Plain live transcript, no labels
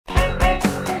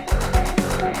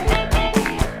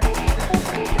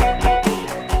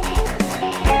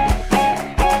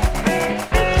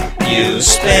You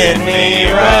spin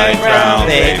me right round,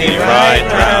 baby, right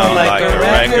round, like a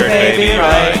record, baby,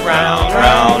 right round,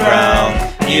 round, round.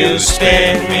 You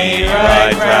spin me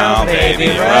right round, baby,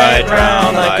 right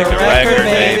round, like a record,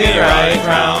 baby, right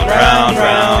round, round,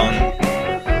 round.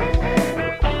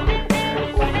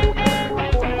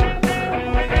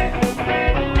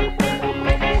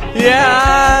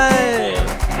 Yeah,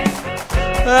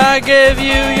 I gave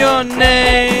you your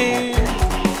name,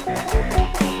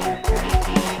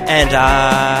 and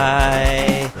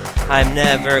I'm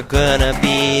never gonna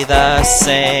be the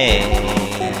same.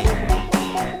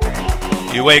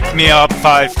 You wake me up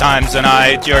 5 times a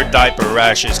night, your diaper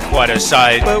rash is quite a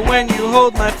sight. But when you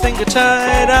hold my finger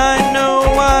tight, I know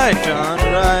I done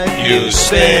right. You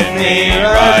spin me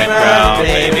right round,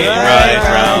 baby, right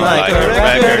round, like a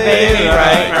record, baby,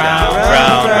 right round,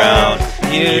 round, round.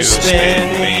 You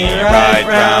spin me right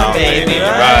round, baby,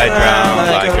 right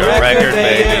round, like a record,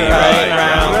 baby, right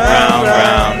round, round,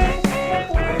 round.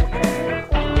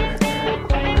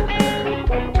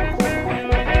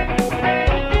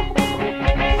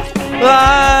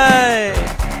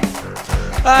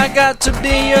 I got to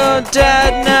be your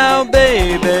dad now,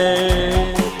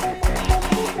 baby.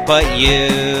 But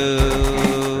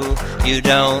you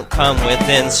don't come with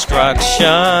instructions.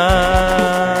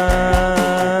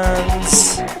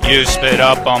 You spit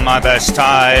up on my best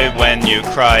tie when you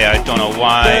cry, I don't know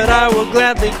why. But I will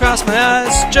gladly cross my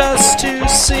eyes just to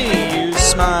see you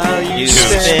smile. You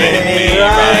spin me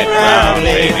right round,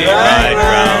 baby, right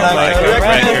round, like a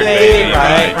record, baby,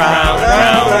 right round,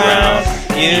 round, round.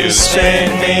 You spin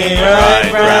me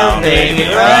right round, baby,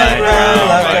 right round,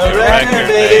 like a record,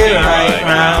 baby, right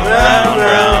round, round,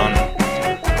 round.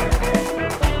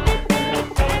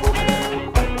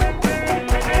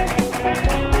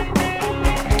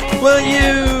 Well,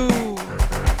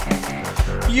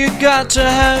 you got to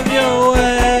have your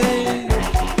way,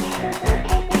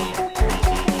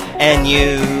 and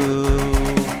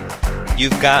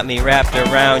you've got me wrapped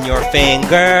around your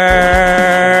finger.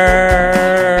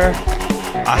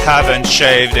 I haven't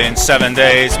shaved in 7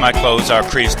 days, my clothes are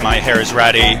creased, my hair is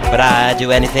ratty. But I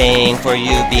do anything for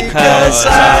you because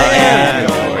I am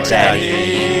your daddy.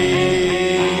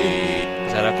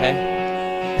 Is that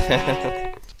okay?